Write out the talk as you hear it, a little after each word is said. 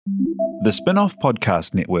The Spin-Off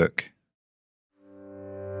Podcast Network.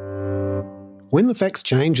 When the Facts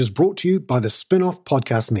Change is brought to you by the Spin-Off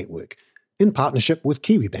Podcast Network in partnership with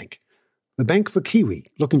Kiwibank, the bank for Kiwi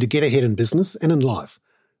looking to get ahead in business and in life.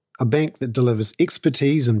 A bank that delivers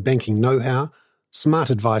expertise in banking know-how, smart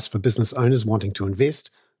advice for business owners wanting to invest,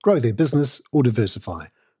 grow their business or diversify.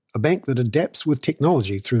 A bank that adapts with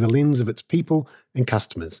technology through the lens of its people and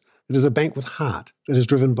customers. It is a bank with heart that is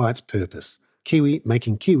driven by its purpose. Kiwi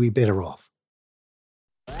making Kiwi better off.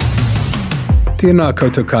 Tēnā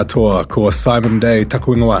koutou katoa, ko Simon Day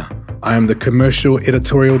takuingoa. I am the Commercial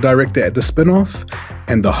Editorial Director at The Spin-Off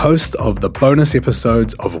and the host of the bonus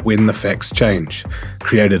episodes of When the Facts Change,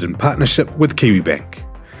 created in partnership with Kiwibank.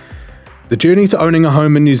 The journey to owning a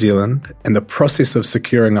home in New Zealand and the process of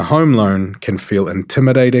securing a home loan can feel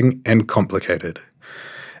intimidating and complicated.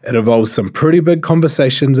 It involves some pretty big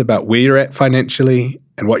conversations about where you're at financially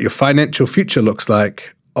and what your financial future looks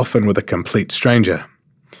like, often with a complete stranger.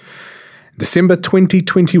 December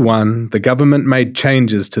 2021, the government made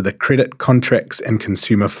changes to the Credit Contracts and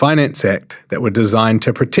Consumer Finance Act that were designed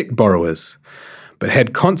to protect borrowers, but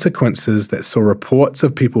had consequences that saw reports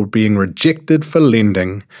of people being rejected for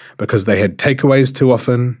lending because they had takeaways too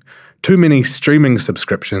often, too many streaming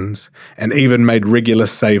subscriptions, and even made regular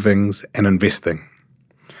savings and investing.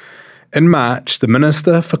 In March, the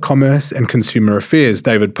Minister for Commerce and Consumer Affairs,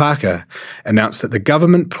 David Parker, announced that the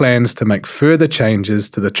government plans to make further changes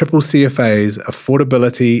to the CCCFA's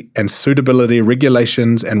Affordability and Suitability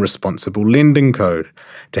Regulations and Responsible Lending Code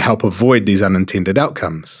to help avoid these unintended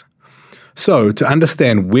outcomes. So, to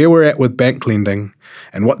understand where we're at with bank lending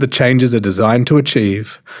and what the changes are designed to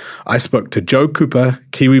achieve, I spoke to Joe Cooper,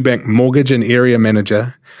 Kiwibank Mortgage and Area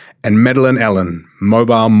Manager, and Madeline Allen,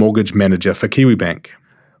 Mobile Mortgage Manager for Kiwibank.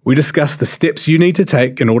 We discussed the steps you need to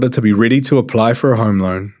take in order to be ready to apply for a home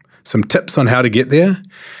loan, some tips on how to get there,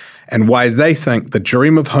 and why they think the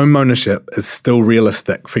dream of home ownership is still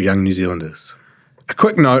realistic for young New Zealanders. A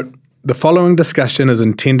quick note, the following discussion is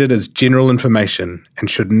intended as general information and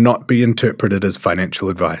should not be interpreted as financial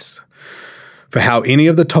advice. For how any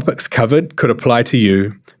of the topics covered could apply to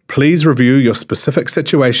you, please review your specific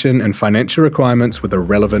situation and financial requirements with a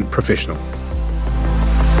relevant professional.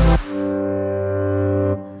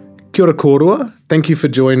 Kia ora kōrua. Thank you for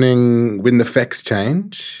joining When the Facts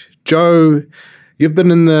Change. Joe, you've been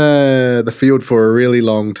in the field for a really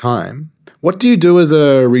long time. What do you do as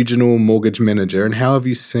a regional mortgage manager, and how have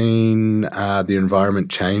you seen the environment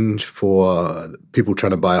change for people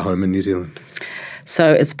trying to buy a home in New Zealand? So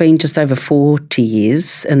it's been just over 40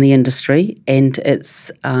 years in the industry, and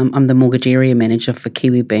I'm the mortgage area manager for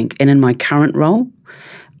Kiwibank. And in my current role,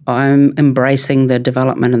 I'm embracing the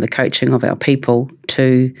development and the coaching of our people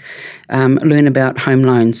to learn about home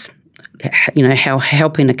loans, how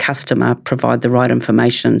helping a customer provide the right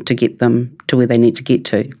information to get them to where they need to get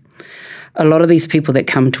to. A lot of these people that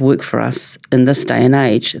come to work for us in this day and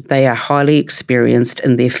age, they are highly experienced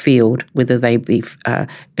in their field, whether they be,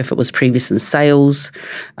 if it was previous in sales,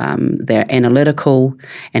 they're analytical,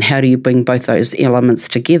 and how do you bring both those elements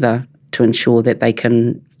together to ensure that they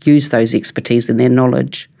can use those expertise and their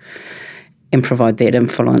knowledge and provide that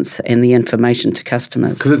influence and the information to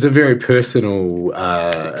customers. Because it's a very personal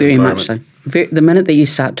Very much so. The minute that you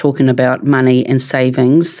start talking about money and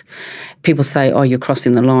savings, people say, oh, you're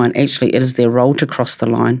crossing the line. Actually, it is their role to cross the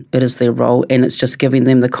line. It is their role, and it's just giving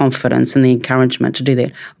them the confidence and the encouragement to do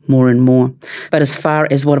that more and more. But as far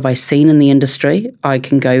as what have I seen in the industry, I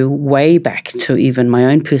can go way back to even my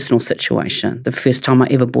own personal situation. The first time I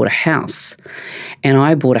ever bought a house, and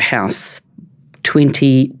I bought a house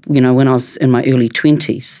when I was in my early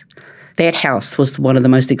 20s. That house was one of the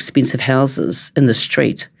most expensive houses in the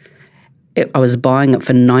street. I was buying it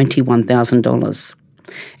for $91,000.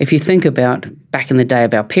 If you think about back in the day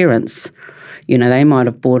of our parents, they might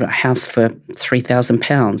have bought a house for £3,000,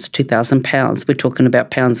 £2,000. We're talking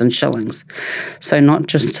about pounds and shillings. So not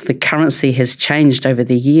just the currency has changed over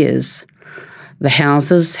the years, the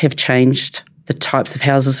houses have changed, the types of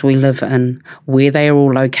houses we live in, where they are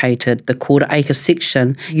all located, the quarter-acre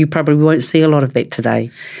section. You probably won't see a lot of that today.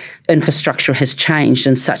 Infrastructure has changed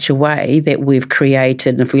in such a way that we've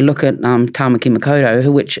created, and if we look at Tāmaki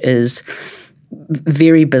Makaurau, which is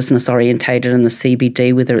very business orientated in the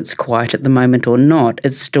CBD, whether it's quiet at the moment or not,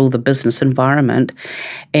 it's still the business environment,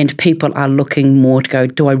 and people are looking more to go,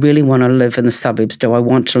 do I really want to live in the suburbs? Do I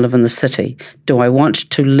want to live in the city? Do I want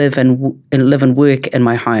to live and work in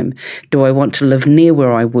my home? Do I want to live near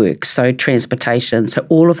where I work? So transportation. So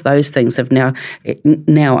all of those things have now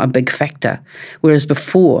a big factor. Whereas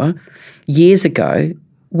before, years ago,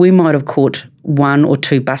 we might have caught one or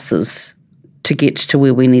two buses to get to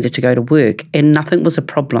where we needed to go to work, and nothing was a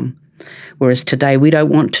problem. Whereas today we don't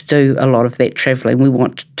want to do a lot of that travelling. We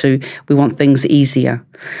want things easier.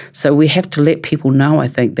 So we have to let people know, I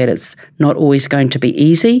think, that it's not always going to be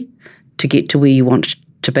easy to get to where you want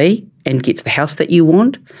to be and get to the house that you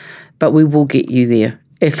want, but we will get you there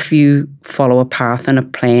if you follow a path and a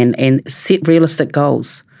plan and set realistic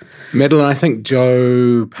goals. Madeline, I think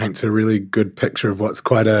Joe paints a really good picture of what's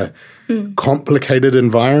quite a complicated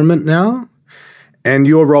environment now. And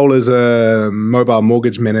your role as a mobile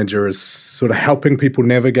mortgage manager is sort of helping people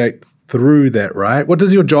navigate through that, right? What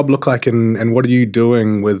does your job look like, and what are you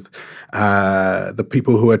doing with the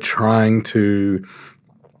people who are trying to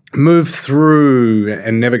move through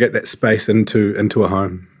and navigate that space into a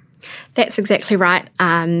home? That's exactly right.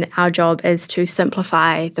 Our job is to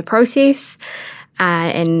simplify the process,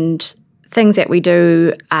 and things that we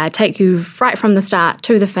do take you right from the start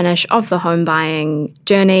to the finish of the home buying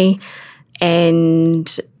journey.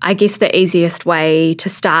 And I guess the easiest way to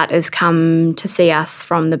start is come to see us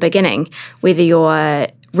from the beginning, whether you're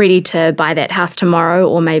ready to buy that house tomorrow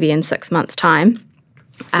or maybe in 6 months' time.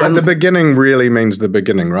 Like the beginning really means the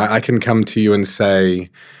beginning, right? I can come to you and say,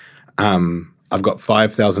 I've got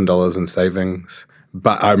 $5,000 in savings,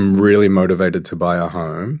 but I'm really motivated to buy a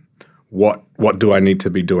home. What do I need to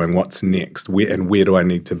be doing? What's next? Where do I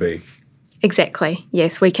need to be? Exactly.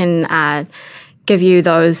 Yes, we can give you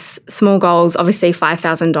those small goals. Obviously,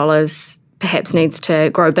 $5,000 perhaps needs to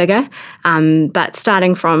grow bigger, but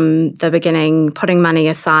starting from the beginning, putting money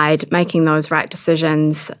aside, making those right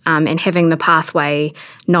decisions, and having the pathway,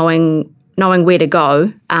 knowing where to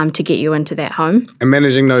go to get you into that home. And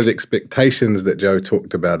managing those expectations that Joe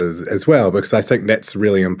talked about as well, because I think that's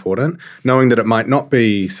really important, knowing that it might not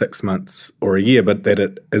be 6 months or a year, but that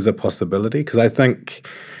it is a possibility. Because I think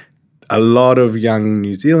a lot of young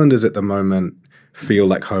New Zealanders at the moment feel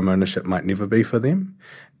like home ownership might never be for them.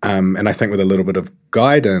 And I think with a little bit of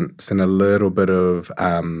guidance and a little bit of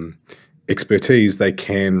expertise, they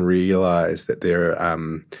can realise that there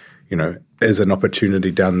is an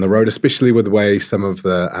opportunity down the road, especially with the way some of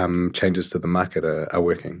the changes to the market are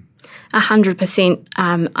working. 100%.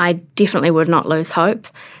 I definitely would not lose hope.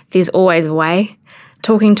 There's always a way.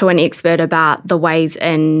 Talking to an expert about the ways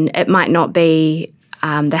in, it might not be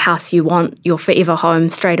the house you want, your forever home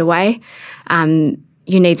straight away.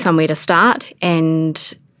 You need somewhere to start,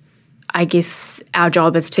 and I guess our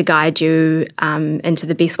job is to guide you into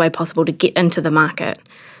the best way possible to get into the market,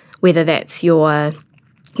 whether that's your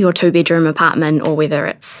 2-bedroom apartment or whether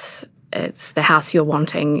it's the house you're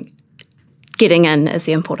wanting. Getting in is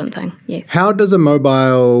the important thing, yes. How does a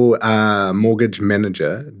mobile mortgage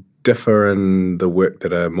manager differ in the work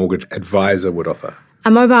that a mortgage advisor would offer?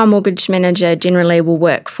 A mobile mortgage manager generally will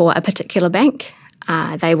work for a particular bank.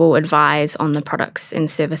 They will advise on the products and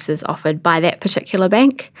services offered by that particular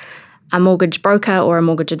bank. A mortgage broker or a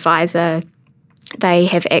mortgage advisor, they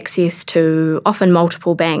have access to often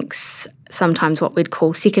multiple banks, sometimes what we'd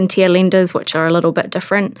call second-tier lenders, which are a little bit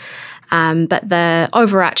different. But the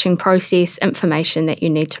overarching process, information that you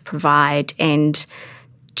need to provide, and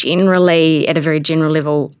generally, at a very general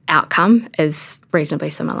level, outcome is reasonably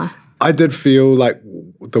similar. I did feel like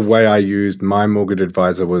the way I used my mortgage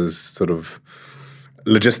advisor was sort of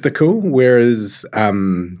logistical, whereas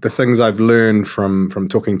the things I've learned from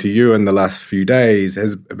talking to you in the last few days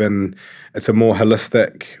has been, it's a more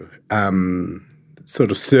holistic sort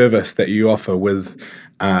of service that you offer with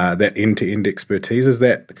that end-to-end expertise.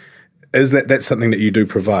 That's something that you do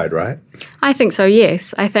provide, right? I think so,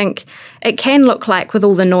 yes. I think it can look like, with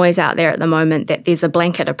all the noise out there at the moment, that there's a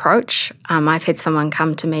blanket approach. I've had someone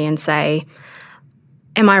come to me and say,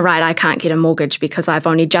 am I right, I can't get a mortgage because I've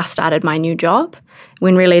only just started my new job?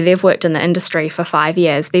 When really they've worked in the industry for 5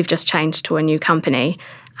 years, they've just changed to a new company.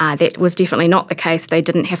 That was definitely not the case. They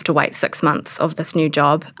didn't have to wait 6 months of this new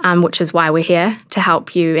job, which is why we're here, to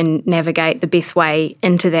help you and navigate the best way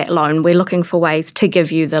into that loan. We're looking for ways to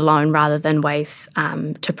give you the loan rather than ways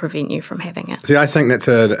to prevent you from having it. See, I think that's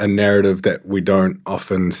a narrative that we don't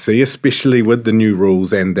often see, especially with the new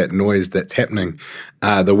rules and that noise that's happening.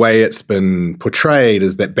 The way it's been portrayed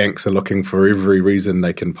is that banks are looking for every reason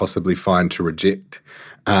they can possibly find to reject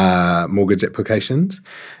mortgage applications.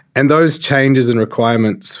 And those changes and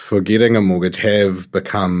requirements for getting a mortgage have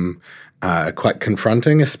become quite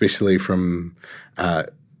confronting, especially from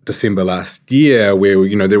December last year,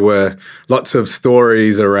 where there were lots of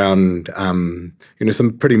stories around some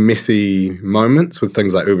pretty messy moments with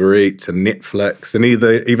things like Uber Eats and Netflix, and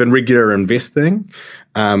even regular investing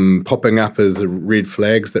popping up as red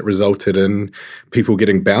flags that resulted in people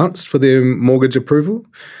getting bounced for their mortgage approval.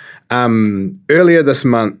 Earlier this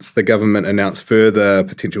month, the government announced further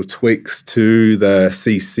potential tweaks to the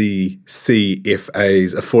CCCFA's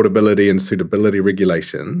affordability and suitability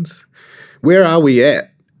regulations. Where are we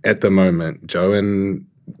at the moment, Joe? And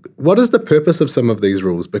what is the purpose of some of these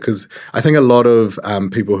rules? Because I think a lot of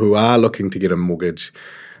people who are looking to get a mortgage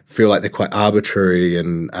feel like they're quite arbitrary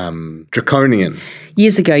and draconian.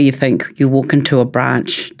 Years ago, you think you walk into a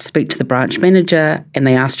branch, speak to the branch manager, and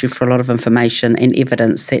they asked you for a lot of information and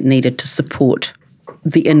evidence that needed to support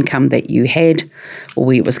the income that you had or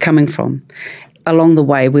where it was coming from. Along the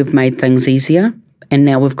way, we've made things easier, and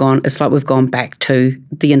now it's like we've gone back to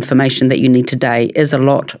the information that you need today is a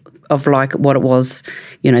lot of like what it was,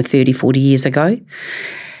 30, 40 years ago.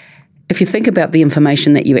 If you think about the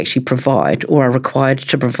information that you actually provide or are required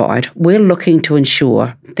to provide, we're looking to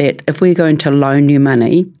ensure that if we're going to loan you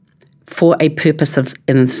money for a purpose of,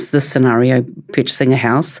 in this scenario, purchasing a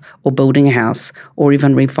house or building a house or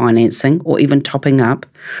even refinancing or even topping up,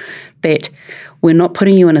 that we're not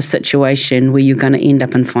putting you in a situation where you're going to end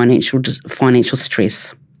up in financial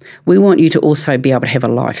stress. We want you to also be able to have a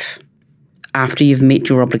life after you've met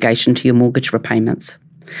your obligation to your mortgage repayments.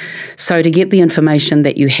 So to get the information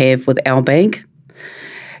that you have with our bank,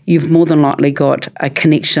 you've more than likely got a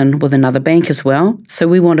connection with another bank as well. So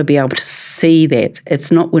we want to be able to see that.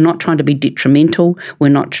 We're not trying to be detrimental. We're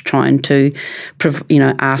not trying to,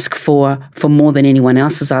 ask for more than anyone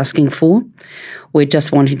else is asking for. We're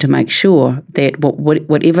just wanting to make sure that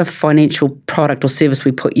whatever financial product or service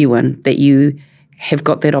we put you in, that you have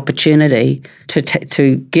got that opportunity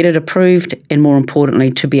to get it approved and, more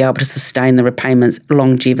importantly, to be able to sustain the repayments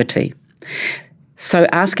longevity. So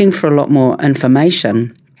asking for a lot more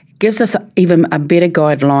information gives us even a better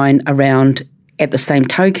guideline around, at the same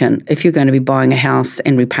token, if you're going to be buying a house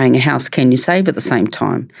and repaying a house, can you save at the same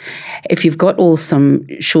time? If you've got some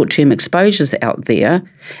short-term exposures out there,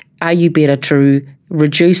 are you better to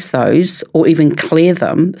reduce those or even clear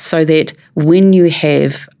them so that when you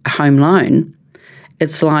have a home loan,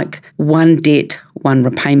 it's like one debt, one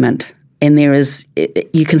repayment, and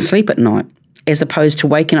you can sleep at night, as opposed to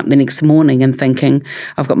waking up the next morning and thinking,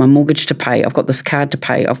 I've got my mortgage to pay, I've got this card to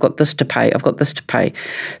pay, I've got this to pay, I've got this to pay.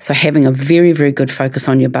 So having a very, very good focus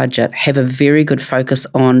on your budget, have a very good focus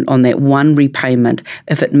on that one repayment.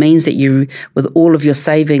 If it means that you, with all of your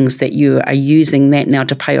savings, that you are using that now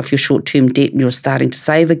to pay off your short-term debt and you're starting to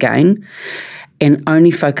save again, and only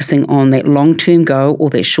focusing on that long-term goal or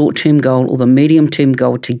that short-term goal or the medium-term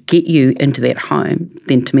goal to get you into that home,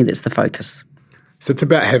 then to me that's the focus. So it's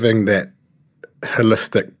about having that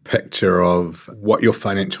holistic picture of what your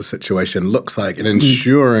financial situation looks like and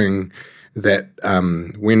ensuring that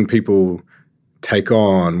when people take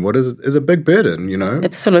on what is a big burden,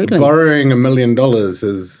 Absolutely. Borrowing $1 million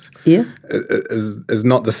is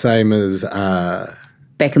not the same as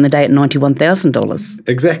back in the day at $91,000.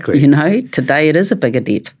 Exactly. Today it is a bigger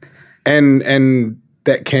debt. And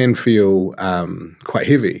that can feel quite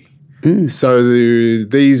heavy. So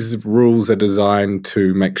these rules are designed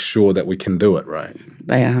to make sure that we can do it, right?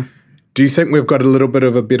 They are. Do you think we've got a little bit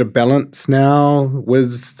of a better balance now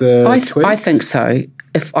with the tweaks? I think so.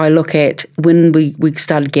 If I look at when we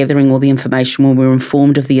started gathering all the information, when we were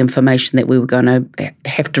informed of the information that we were going to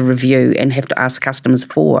have to review and have to ask customers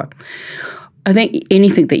for, I think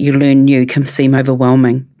anything that you learn new can seem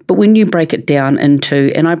overwhelming. But when you break it down and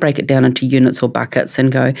I break it down into units or buckets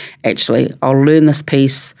and go, actually, I'll learn this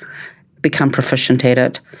piece, become proficient at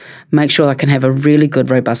it, make sure I can have a really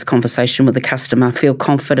good, robust conversation with the customer, feel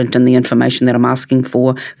confident in the information that I'm asking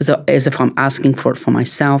for, as if I'm asking for it for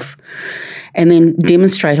myself, and then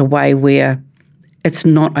demonstrate a way where it's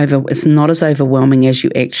not as overwhelming as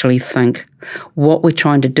you actually think. What we're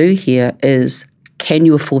trying to do here is, can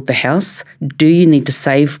you afford the house? Do you need to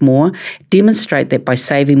save more? Demonstrate that by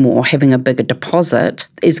saving more or having a bigger deposit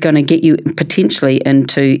is going to get you potentially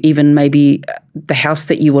into even maybe the house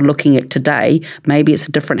that you were looking at today. Maybe it's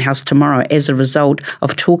a different house tomorrow as a result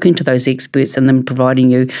of talking to those experts and them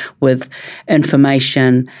providing you with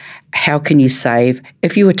information. How can you save?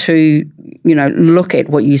 If you were to, look at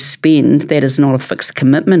what you spend, that is not a fixed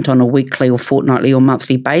commitment on a weekly or fortnightly or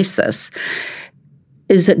monthly basis.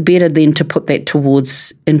 Is it better then to put that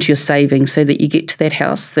into your savings so that you get to that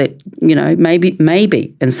house that,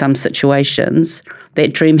 maybe in some situations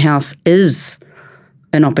that dream house is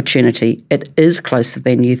an opportunity. It is closer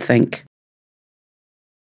than you think.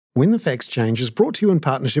 When the Facts Change is brought to you in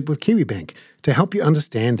partnership with Kiwibank to help you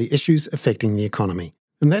understand the issues affecting the economy.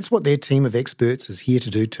 And that's what their team of experts is here to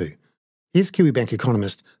do too. Here's Kiwibank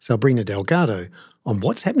economist Sabrina Delgado on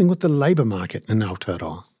what's happening with the labour market in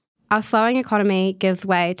Aotearoa. Our slowing economy gives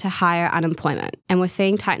way to higher unemployment, and we're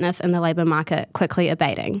seeing tightness in the labour market quickly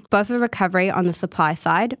abating. Both a recovery on the supply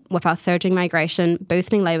side, with our surging migration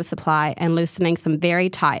boosting labour supply and loosening some very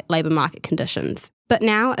tight labour market conditions. But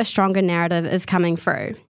now a stronger narrative is coming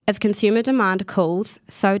through. As consumer demand cools,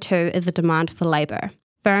 so too is the demand for labour.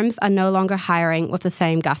 Firms are no longer hiring with the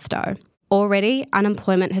same gusto. Already,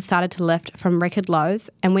 unemployment has started to lift from record lows,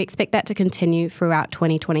 and we expect that to continue throughout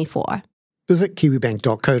 2024. Visit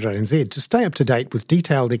kiwibank.co.nz to stay up to date with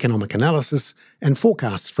detailed economic analysis and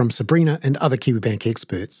forecasts from Sabrina and other Kiwibank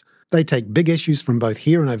experts. They take big issues from both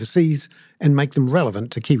here and overseas and make them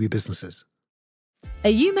relevant to Kiwi businesses. Are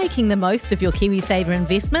you making the most of your KiwiSaver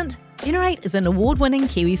investment? Generate is an award-winning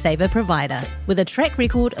KiwiSaver provider with a track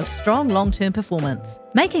record of strong long-term performance.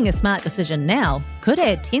 Making a smart decision now could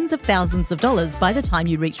add tens of thousands of dollars by the time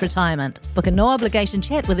you reach retirement. Book a no-obligation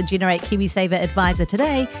chat with a Generate KiwiSaver advisor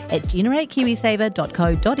today at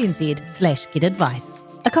generatekiwisaver.co.nz/get-advice.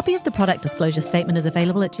 A copy of the product disclosure statement is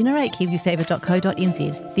available at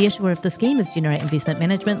generatekiwisaver.co.nz. The issuer of the scheme is Generate Investment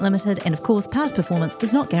Management Limited, and of course, past performance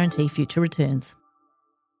does not guarantee future returns.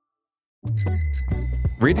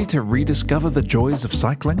 Ready to rediscover the joys of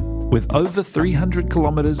cycling? With over 300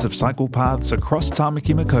 kilometres of cycle paths across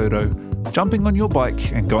Tāmaki Makaurau, jumping on your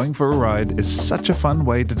bike and going for a ride is such a fun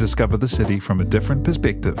way to discover the city from a different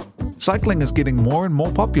perspective. Cycling is getting more and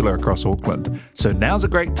more popular across Auckland, so now's a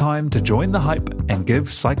great time to join the hype and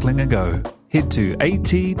give cycling a go. Head to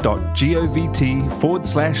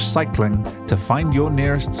at.govt/cycling to find your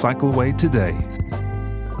nearest cycleway today.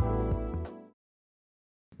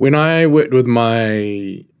 When I worked with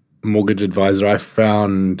my mortgage advisor, I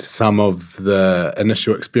found some of the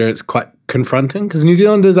initial experience quite confronting because New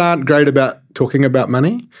Zealanders aren't great about talking about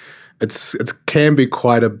money. It can be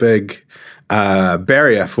quite a big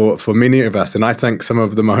barrier for many of us. And I think some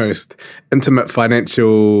of the most intimate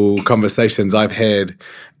financial conversations I've had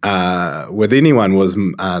with anyone was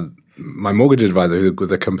my mortgage advisor, who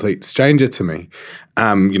was a complete stranger to me.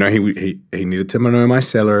 He needed to know my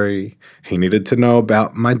salary. He needed to know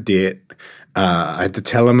about my debt. I had to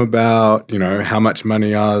tell him about, how much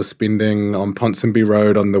money I was spending on Ponsonby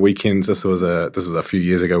Road on the weekends. This was a few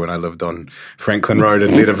years ago when I lived on Franklin Road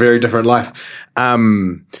and led a very different life.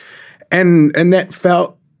 And that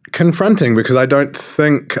felt confronting because I don't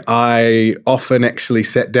think I often actually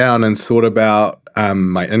sat down and thought about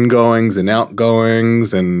my ingoings and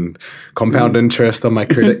outgoings and compound interest on my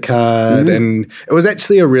credit card. And it was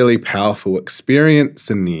actually a really powerful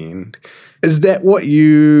experience in the end. Is that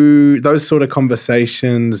those sort of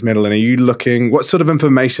conversations, Madeline, are you looking, what sort of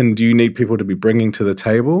information do you need people to be bringing to the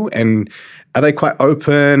table? And are they quite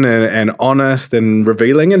open and honest and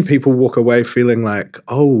revealing, and people walk away feeling like,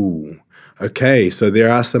 oh, okay, so there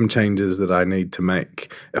are some changes that I need to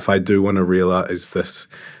make if I do want to realize this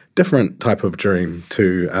different type of dream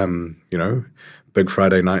to, big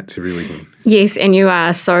Friday nights every weekend. Yes, and you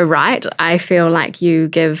are so right. I feel like you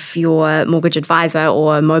give your mortgage advisor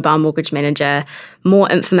or mobile mortgage manager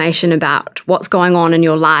more information about what's going on in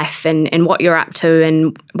your life and what you're up to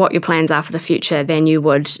and what your plans are for the future than you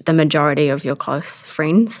would the majority of your close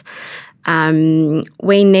friends.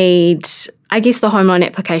 We need, I guess the home loan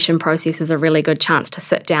application process is a really good chance to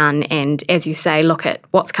sit down and, as you say, look at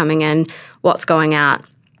what's coming in, what's going out,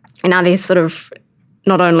 and are there sort of,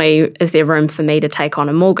 not only is there room for me to take on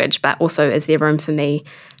a mortgage, but also is there room for me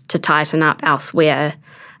to tighten up elsewhere?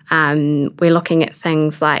 We're looking at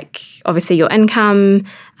things like, obviously, your income,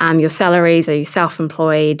 your salaries. Are you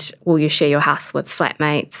self-employed? Will you share your house with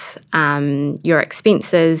flatmates? Your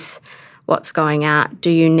expenses, what's going out? Do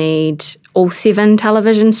you need all 7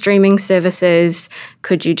 television streaming services?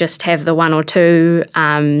 Could you just have the 1 or 2?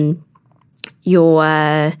 Your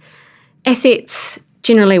assets.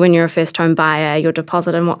 Generally, when you're a first home buyer, your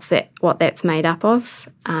deposit and what that's made up of.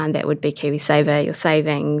 That would be KiwiSaver, your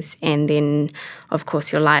savings, and then, of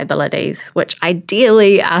course, your liabilities, which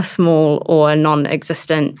ideally are small or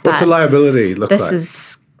non-existent. What's a liability look like? This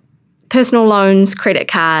is personal loans, credit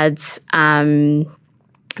cards,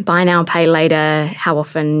 buy now, pay later. How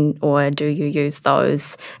often or do you use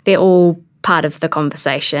those? They're all part of the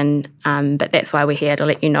conversation, but that's why we're here to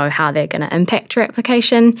let you know how they're going to impact your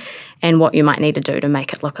application and what you might need to do to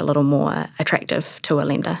make it look a little more attractive to a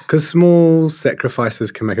lender. Because small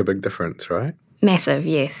sacrifices can make a big difference, right? Massive,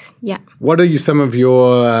 yes. Yeah. What are some of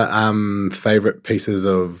your favourite pieces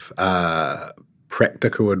of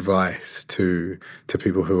practical advice to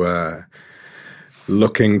people who are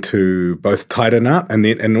looking to both tighten up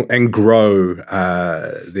and grow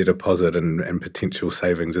their deposit and potential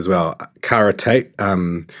savings as well? Cara Tate,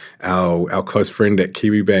 our close friend at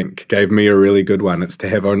Kiwibank, gave me a really good one. It's to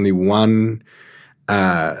have only one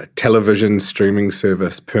television streaming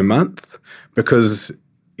service per month, because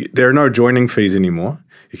there are no joining fees anymore.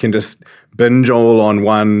 You can just binge all on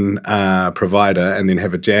one provider and then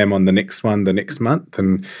have a jam on the next one the next month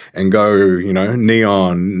and go,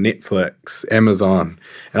 Neon, Netflix, Amazon.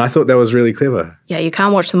 And I thought that was really clever. Yeah, you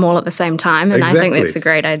can't watch them all at the same time, and Exactly. I think that's a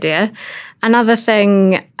great idea. Another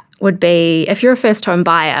thing would be, if you're a first home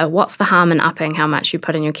buyer, what's the harm in upping how much you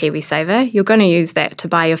put in your KiwiSaver? You're going to use that to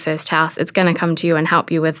buy your first house. It's going to come to you and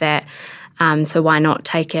help you with that. So why not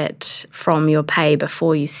take it from your pay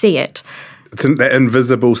before you see it? It's that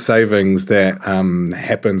invisible savings that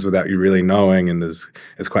happens without you really knowing, and is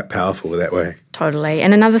quite powerful that way. Totally.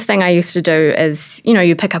 And another thing I used to do is,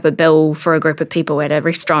 you pick up a bill for a group of people at a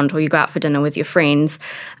restaurant, or you go out for dinner with your friends,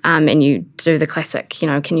 and you do the classic,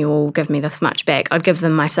 can you all give me this much back? I'd give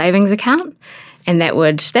them my savings account, and that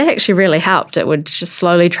actually really helped. It would just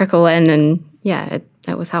slowly trickle in, and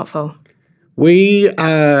that was helpful. We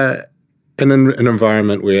are in an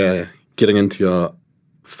environment where getting into your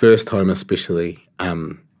first home especially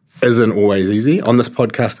isn't always easy. On this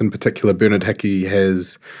podcast in particular, Bernard Hickey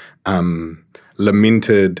has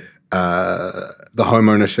lamented the home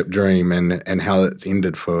ownership dream and how it's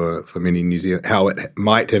ended for many New Zealand, how it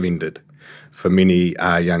might have ended for many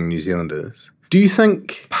young New Zealanders. Do you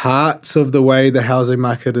think parts of the way the housing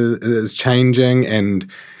market is changing, and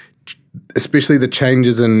especially the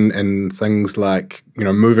changes in things like,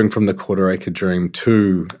 moving from the quarter-acre dream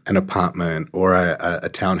to an apartment or a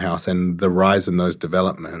townhouse, and the rise in those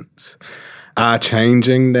developments are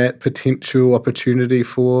changing that potential opportunity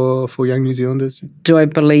for young New Zealanders? Do I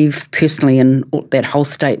believe personally in that whole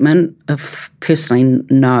statement? Personally,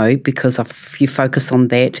 no, because if you focus on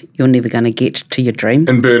that, you're never going to get to your dream.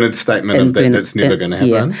 In Bernard's statement that's never going to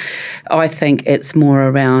happen? Yeah. I think it's more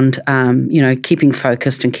around, keeping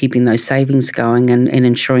focused and keeping those savings going and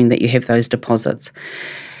ensuring that you have those deposits.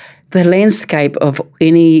 The landscape of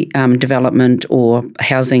any development or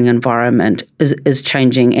housing environment is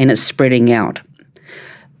changing, and it's spreading out.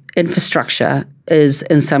 Infrastructure is,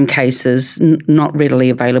 in some cases, not readily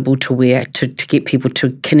available to get people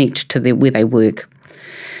to connect to where they work.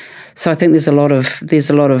 So I think there's a lot of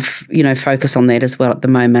focus on that as well at the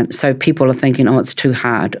moment. So people are thinking, it's too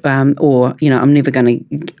hard, or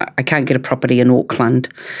I can't get a property in Auckland.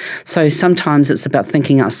 So sometimes it's about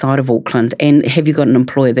thinking outside of Auckland, and have you got an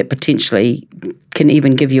employer that potentially can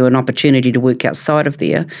even give you an opportunity to work outside of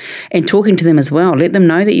there, and talking to them as well. Let them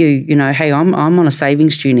know that hey, I'm on a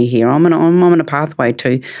savings journey here. I'm on a pathway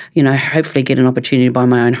to, hopefully get an opportunity to buy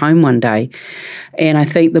my own home one day. And I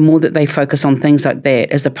think the more that they focus on things like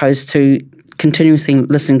that, as opposed to continuously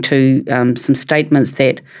listening to some statements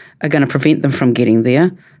that are going to prevent them from getting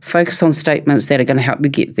there, focus on statements that are going to help you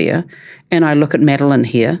get there. And I look at Madeline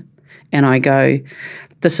here, and I go,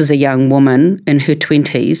 this is a young woman in her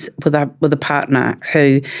 20s with a partner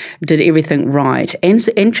who did everything right and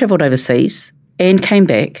travelled overseas and came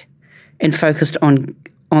back and focused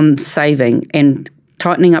on saving and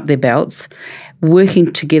tightening up their belts,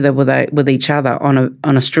 working together with each other on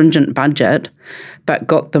a stringent budget, but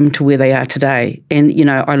got them to where they are today. And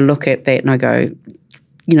I look at that and I go,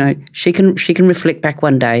 she can reflect back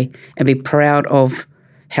one day and be proud of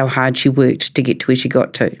how hard she worked to get to where she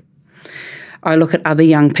got to. I look at other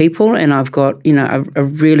young people, and I've got, a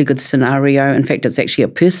really good scenario. In fact, it's actually a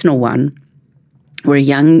personal one, where a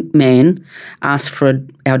young man asked for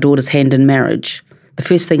our daughter's hand in marriage. The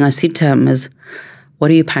first thing I said to him is,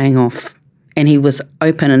 what are you paying off? And he was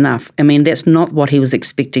open enough. I mean, that's not what he was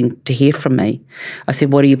expecting to hear from me. I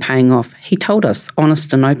said, what are you paying off? He told us,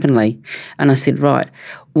 honest and openly. And I said, right,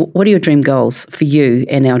 what are your dream goals for you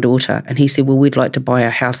and our daughter? And he said, well, we'd like to buy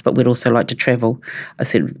a house, but we'd also like to travel. I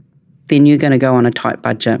said, then you're going to go on a tight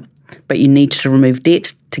budget, but you need to remove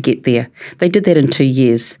debt to get there. They did that in 2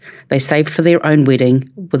 years. They saved for their own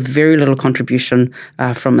wedding with very little contribution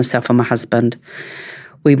from myself and my husband.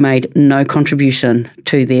 We made no contribution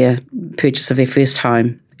to their purchase of their first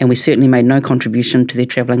home, and we certainly made no contribution to their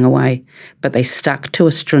travelling away, but they stuck to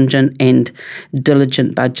a stringent and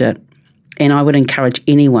diligent budget. And I would encourage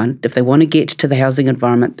anyone, if they want to get to the housing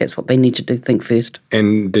environment, that's what they need to do, think first.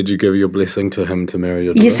 And did you give your blessing to him to marry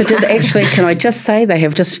your daughter? Yes, I did. Actually, can I just say they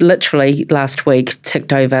have just literally last week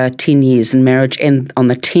ticked over 10 years in marriage, and on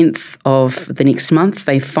the 10th of the next month,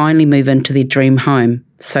 they finally move into their dream home.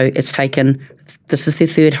 So this is their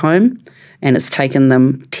third home, and it's taken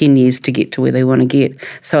them 10 years to get to where they want to get.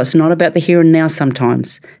 So it's not about the here and now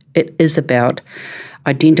sometimes. It is about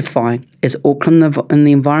identify, is Auckland in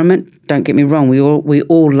the environment? Don't get me wrong, we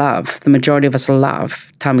all love, the majority of us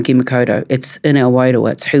love Tamaki Makaurau. It's in our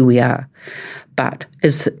wairua, it's who we are. But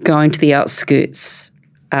is going to the outskirts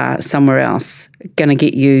somewhere else going to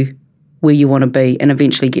get you where you want to be and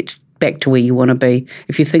eventually get back to where you want to be.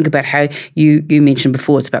 If you think about how you mentioned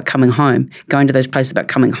before, it's about coming home, going to those places about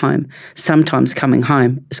coming home. Sometimes coming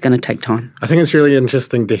home is going to take time. I think it's really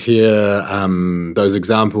interesting to hear those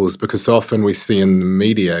examples, because so often we see in the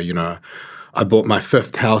media, I bought my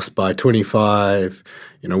 5th house by 25,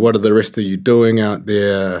 what are the rest of you doing out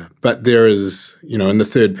there? But there is, in the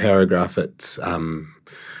 3rd paragraph, it's,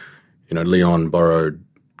 Leon borrowed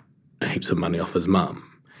heaps of money off his mum.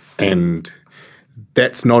 And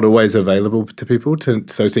that's not always available to people.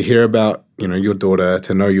 So to hear about, your daughter,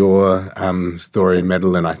 to know your story,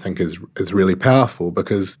 Madeline, I think is really powerful,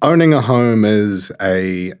 because owning a home is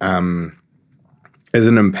an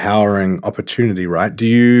empowering opportunity, right? Do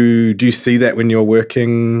you see that when you're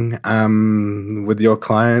working with your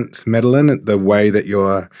clients, Madeline, the way that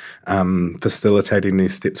you're facilitating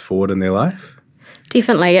these steps forward in their life?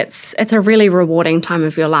 Definitely. It's a really rewarding time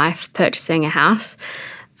of your life, purchasing a house.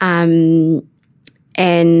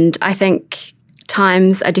 And I think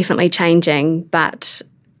times are definitely changing, but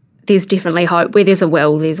there's definitely hope. Where there's a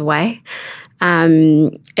will, there's a way.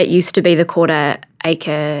 It used to be the 1/4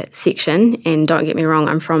 acre section, and don't get me wrong,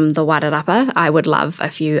 I'm from the Wairarapa. I would love a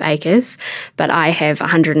few acres, but I have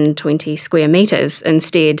 120 square metres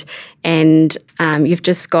instead. And you've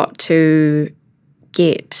just got to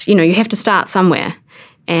you have to start somewhere.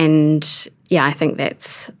 And yeah, I think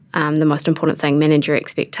that's the most important thing. Manage your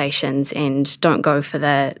expectations and don't go for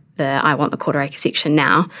the I want the 1/4 acre section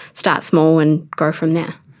now. Start small and grow from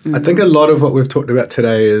there. I think a lot of what we've talked about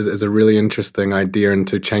today is a really interesting idea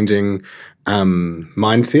into changing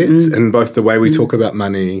mindsets in both the way we talk about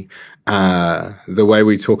money, the way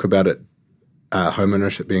we talk about it, home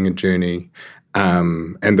ownership being a journey,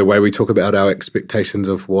 and the way we talk about our expectations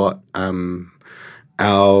of what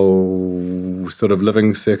our sort of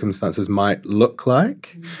living circumstances might look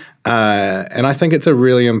like. And I think it's a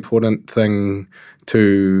really important thing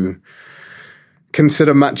to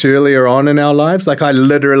consider much earlier on in our lives. Like, I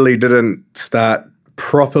literally didn't start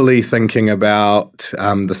properly thinking about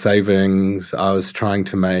the savings I was trying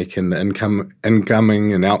to make and the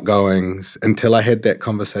incoming and outgoings until I had that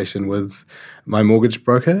conversation with my mortgage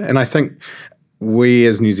broker. And I think we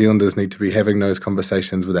as New Zealanders need to be having those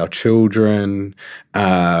conversations with our children,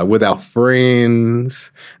 with our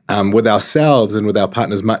friends, with ourselves and with our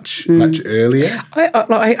partners much earlier.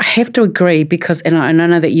 I have to agree, because, and I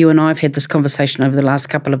know that you and I have had this conversation over the last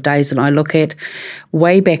couple of days, and I look at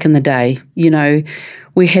way back in the day,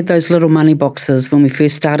 we had those little money boxes when we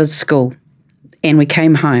first started school. And we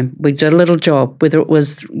came home. We did a little job, whether it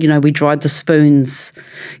was, we dried the spoons,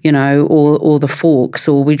 or the forks,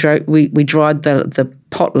 or we dried the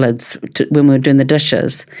pot lids when we were doing the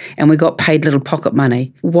dishes, and we got paid little pocket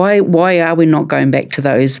money. Why are we not going back to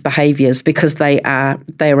those behaviours? Because they are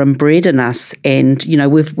inbred in us, and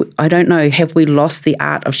I don't know, have we lost the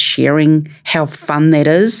art of sharing how fun that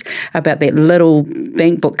is, about that little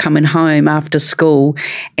bank book coming home after school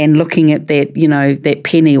and looking at that, that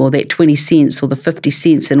penny or that 20 cents or the 50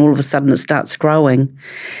 cents, and all of a sudden it starts growing,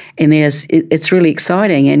 and it's really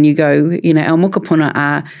exciting. And you go, our mokopuna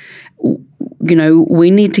are, we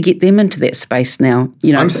need to get them into that space now.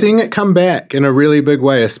 I'm seeing it come back in a really big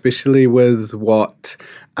way, especially with what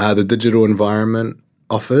the digital environment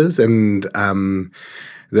offers, and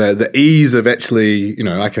the ease of actually,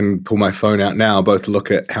 I can pull my phone out now, both look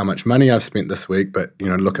at how much money I've spent this week, but,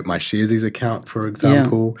 look at my Sharesies account, for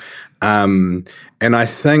example. Yeah. And I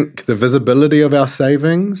think the visibility of our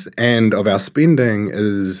savings and of our spending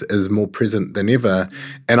is more present than ever.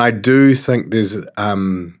 And I do think there's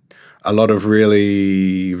a lot of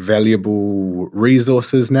really valuable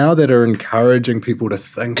resources now that are encouraging people to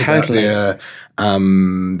think about their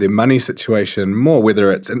money situation more,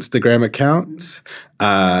 whether it's Instagram accounts,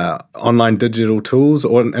 online digital tools,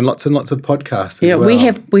 and lots of podcasts as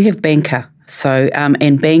well. we have Banker. So,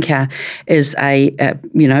 and Banker is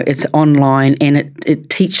it's online, and it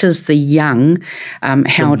teaches the young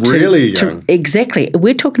how to... Really young. Exactly.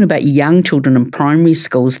 We're talking about young children in primary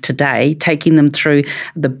schools today, taking them through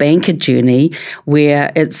the Banker journey,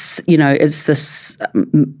 where it's this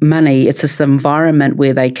money, it's this environment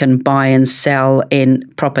where they can buy and sell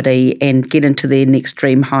and property and get into their next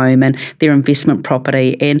dream home and their investment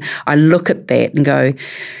property. And I look at that and go,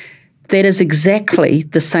 that is exactly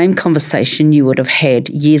the same conversation you would have had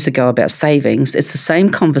years ago about savings. It's the same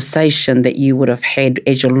conversation that you would have had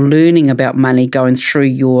as you're learning about money going through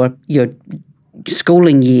your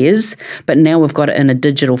schooling years, but now we've got it in a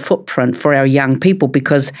digital footprint for our young people,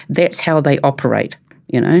 because that's how they operate,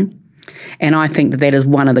 And I think that is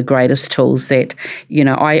one of the greatest tools that,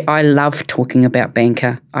 I love talking about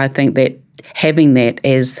Banker. I think that having that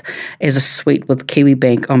as a suite with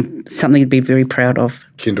Kiwibank, something to be very proud of.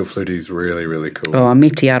 Kendall Flutie's really, really cool. Oh, me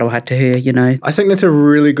te aroha to her, you know. I think that's a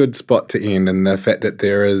really good spot to end, and the fact that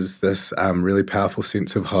there is this really powerful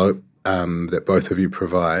sense of hope that both of you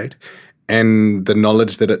provide, and the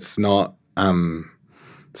knowledge that it's not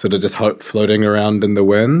sort of just hope floating around in the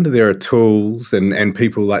wind. There are tools and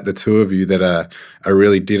people like the two of you that are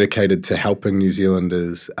really dedicated to helping New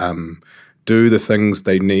Zealanders do the things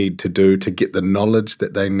they need to do to get the knowledge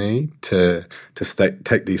that they need to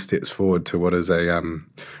take these steps forward to what is a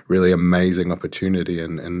really amazing opportunity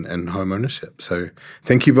in home ownership. So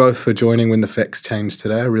thank you both for joining When the Facts Change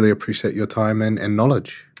today. I really appreciate your time and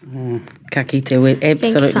knowledge. Ka kite, we're absolutely.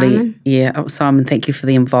 Thanks, Simon. Yeah, Simon, thank you for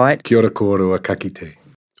the invite. Kia ora kōrua, ka kite.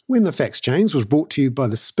 When the Facts Change was brought to you by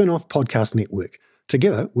the Spin-Off Podcast Network,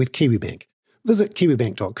 together with Kiwibank. Visit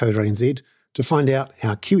kiwibank.co.nz to find out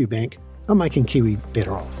how Kiwibank are making Kiwi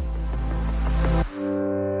better off.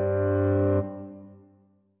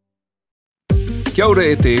 Kia ora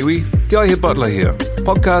e te iwi, Te Aihe Butler here,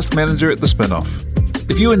 podcast manager at The Spin-Off.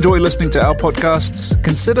 If you enjoy listening to our podcasts,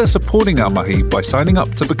 consider supporting our mahi by signing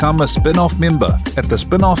up to become a Spin-Off member at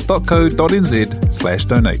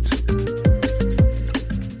thespinoff.co.nz/donate.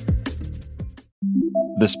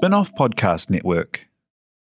 The Spin-Off Podcast Network.